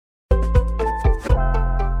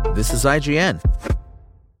This is IGN.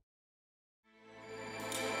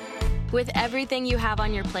 With everything you have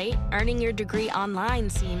on your plate, earning your degree online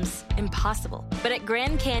seems impossible. But at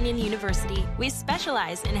Grand Canyon University, we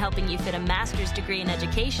specialize in helping you fit a master's degree in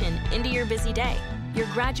education into your busy day. Your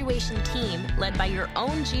graduation team, led by your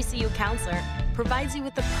own GCU counselor, provides you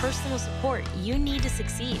with the personal support you need to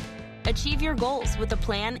succeed. Achieve your goals with a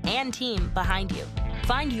plan and team behind you.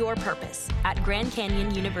 Find your purpose at Grand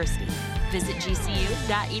Canyon University. Visit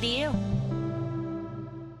gcu.edu.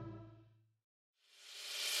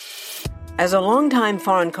 As a longtime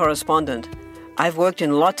foreign correspondent, I've worked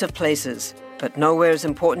in lots of places, but nowhere as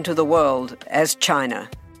important to the world as China.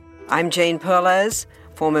 I'm Jane Perlez,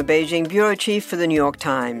 former Beijing bureau chief for the New York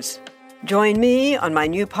Times. Join me on my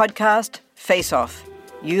new podcast, Face Off,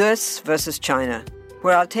 U.S. versus China,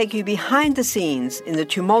 where I'll take you behind the scenes in the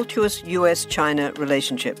tumultuous U.S.-China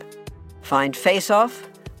relationship. Find Face Off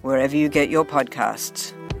wherever you get your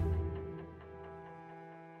podcasts.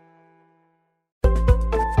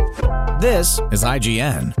 This is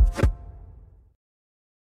IGN.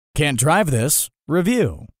 Can't Drive This?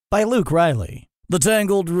 Review by Luke Riley. The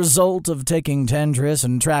tangled result of taking Tendris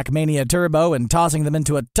and Trackmania Turbo and tossing them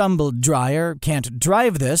into a tumble dryer, Can't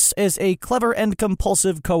Drive This is a clever and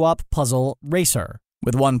compulsive co-op puzzle racer.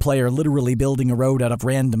 With one player literally building a road out of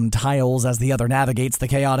random tiles as the other navigates the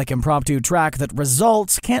chaotic impromptu track that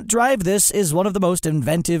results, Can't Drive This is one of the most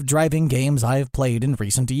inventive driving games I've played in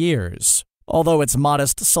recent years. Although its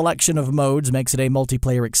modest selection of modes makes it a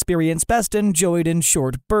multiplayer experience best enjoyed in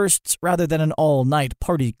short bursts rather than an all-night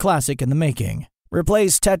party classic in the making.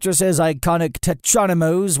 Replace Tetris's iconic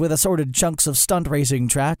Tetronymos with assorted chunks of stunt racing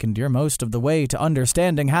track and you're most of the way to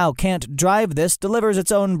understanding how Can't Drive This delivers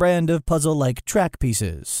its own brand of puzzle-like track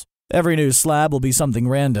pieces. Every new slab will be something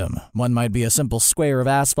random. One might be a simple square of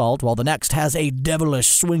asphalt, while the next has a devilish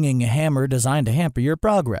swinging hammer designed to hamper your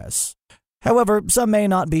progress. However, some may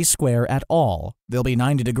not be square at all. There'll be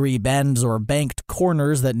 90-degree bends or banked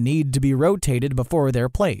corners that need to be rotated before they're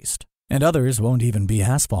placed. And others won't even be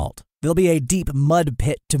asphalt. There'll be a deep mud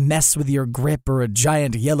pit to mess with your grip or a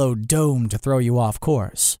giant yellow dome to throw you off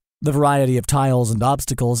course. The variety of tiles and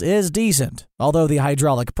obstacles is decent, although the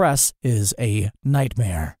hydraulic press is a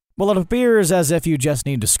nightmare. While it appears as if you just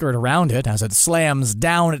need to skirt around it, as it slams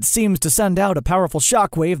down, it seems to send out a powerful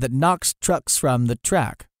shockwave that knocks trucks from the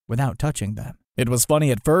track without touching them. It was funny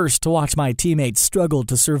at first to watch my teammates struggle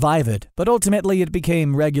to survive it, but ultimately it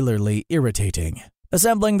became regularly irritating.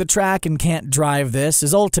 Assembling the track and Can't Drive This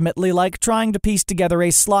is ultimately like trying to piece together a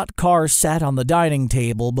slot car set on the dining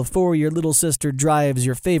table before your little sister drives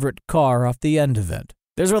your favorite car off the end of it.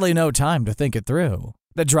 There's really no time to think it through.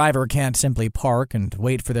 The driver can't simply park and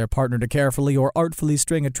wait for their partner to carefully or artfully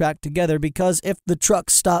string a track together because if the truck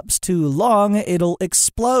stops too long, it'll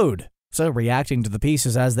explode. So reacting to the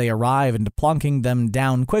pieces as they arrive and plonking them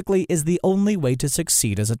down quickly is the only way to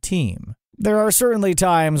succeed as a team. There are certainly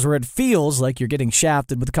times where it feels like you're getting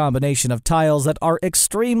shafted with a combination of tiles that are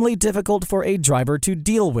extremely difficult for a driver to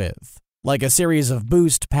deal with. Like a series of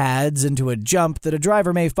boost pads into a jump that a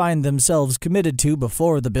driver may find themselves committed to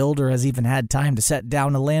before the builder has even had time to set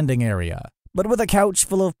down a landing area. But with a couch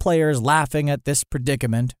full of players laughing at this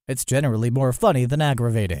predicament, it's generally more funny than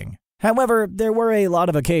aggravating. However, there were a lot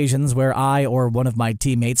of occasions where I or one of my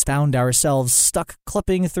teammates found ourselves stuck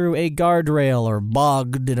clipping through a guardrail or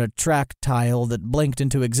bogged in a track tile that blinked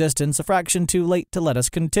into existence a fraction too late to let us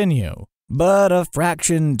continue, but a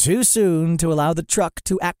fraction too soon to allow the truck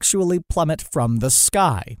to actually plummet from the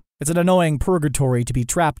sky. It's an annoying purgatory to be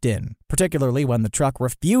trapped in, particularly when the truck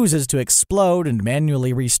refuses to explode and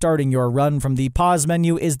manually restarting your run from the pause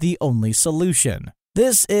menu is the only solution.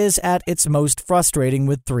 This is at its most frustrating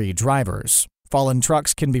with 3 drivers. Fallen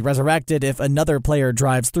trucks can be resurrected if another player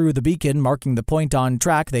drives through the beacon marking the point on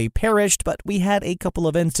track they perished, but we had a couple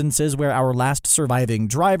of instances where our last surviving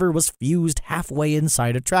driver was fused halfway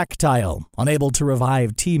inside a track tile, unable to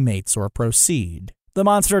revive teammates or proceed. The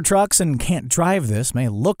monster trucks and Can't Drive This may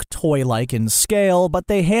look toy-like in scale, but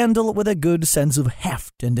they handle with a good sense of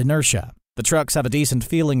heft and inertia. The trucks have a decent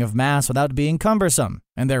feeling of mass without being cumbersome,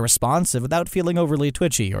 and they're responsive without feeling overly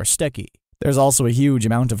twitchy or sticky. There's also a huge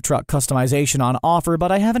amount of truck customization on offer, but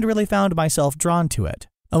I haven't really found myself drawn to it.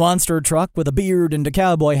 A monster truck with a beard and a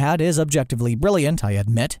cowboy hat is objectively brilliant, I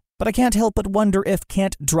admit, but I can't help but wonder if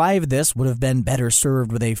Can't Drive This would have been better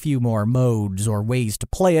served with a few more modes or ways to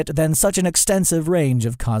play it than such an extensive range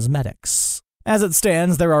of cosmetics. As it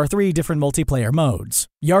stands, there are 3 different multiplayer modes.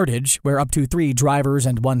 Yardage, where up to 3 drivers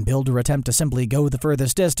and 1 builder attempt to simply go the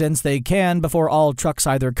furthest distance they can before all trucks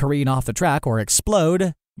either careen off the track or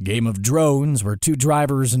explode. Game of Drones, where 2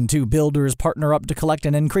 drivers and 2 builders partner up to collect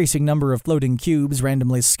an increasing number of floating cubes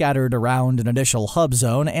randomly scattered around an initial hub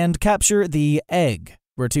zone and capture the Egg,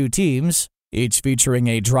 where 2 teams, each featuring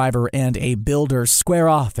a driver and a builder, square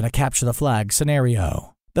off in a capture-the-flag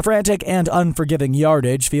scenario. The frantic and unforgiving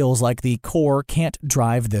yardage feels like the core can't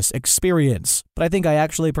drive this experience, but I think I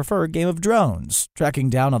actually prefer Game of Drones. Tracking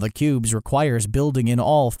down all the cubes requires building in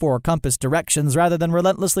all 4 compass directions rather than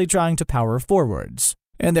relentlessly trying to power forwards.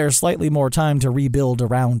 And there's slightly more time to rebuild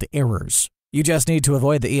around errors. You just need to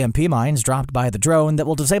avoid the EMP mines dropped by the drone that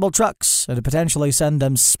will disable trucks and potentially send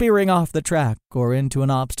them spearing off the track or into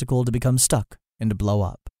an obstacle to become stuck and to blow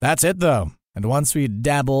up. That's it though. And once we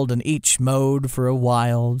dabbled in each mode for a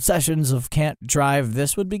while, sessions of Can't Drive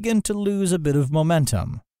This would begin to lose a bit of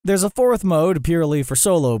momentum. There's a 4th mode purely for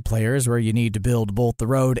solo players where you need to build both the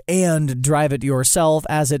road and drive it yourself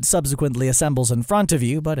as it subsequently assembles in front of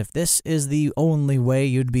you, but if this is the only way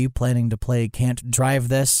you'd be planning to play Can't Drive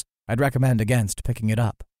This, I'd recommend against picking it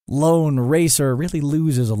up. Lone Racer really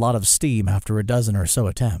loses a lot of steam after a dozen or so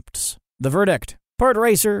attempts. The verdict: part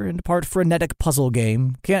racer and part frenetic puzzle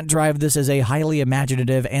game, Can't Drive This is a highly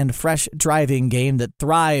imaginative and fresh driving game that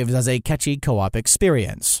thrives as a catchy co-op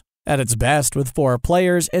experience. At its best, with 4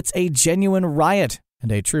 players, it's a genuine riot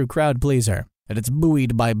and a true crowd pleaser, and it's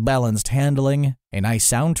buoyed by balanced handling, a nice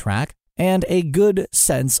soundtrack, and a good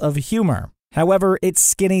sense of humor. However, its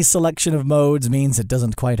skinny selection of modes means it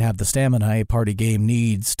doesn't quite have the stamina a party game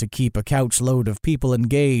needs to keep a couch load of people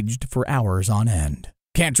engaged for hours on end.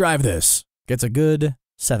 Can't Drive This gets a good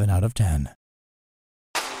 7 out of 10.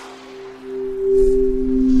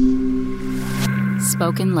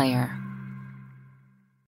 Spoken Layer.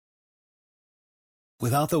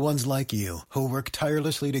 Without the ones like you, who work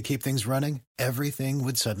tirelessly to keep things running, everything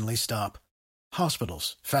would suddenly stop.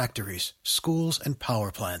 Hospitals, factories, schools, and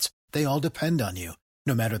power plants, they all depend on you.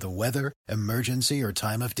 No matter the weather, emergency, or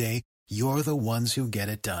time of day, you're the ones who get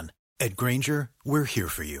it done. At Grainger, we're here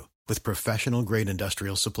for you with professional-grade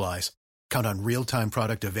industrial supplies. Count on real-time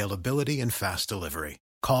product availability and fast delivery.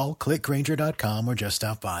 Call, click Grainger.com, or just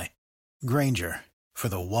stop by. Grainger, for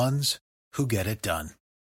the ones who get it done.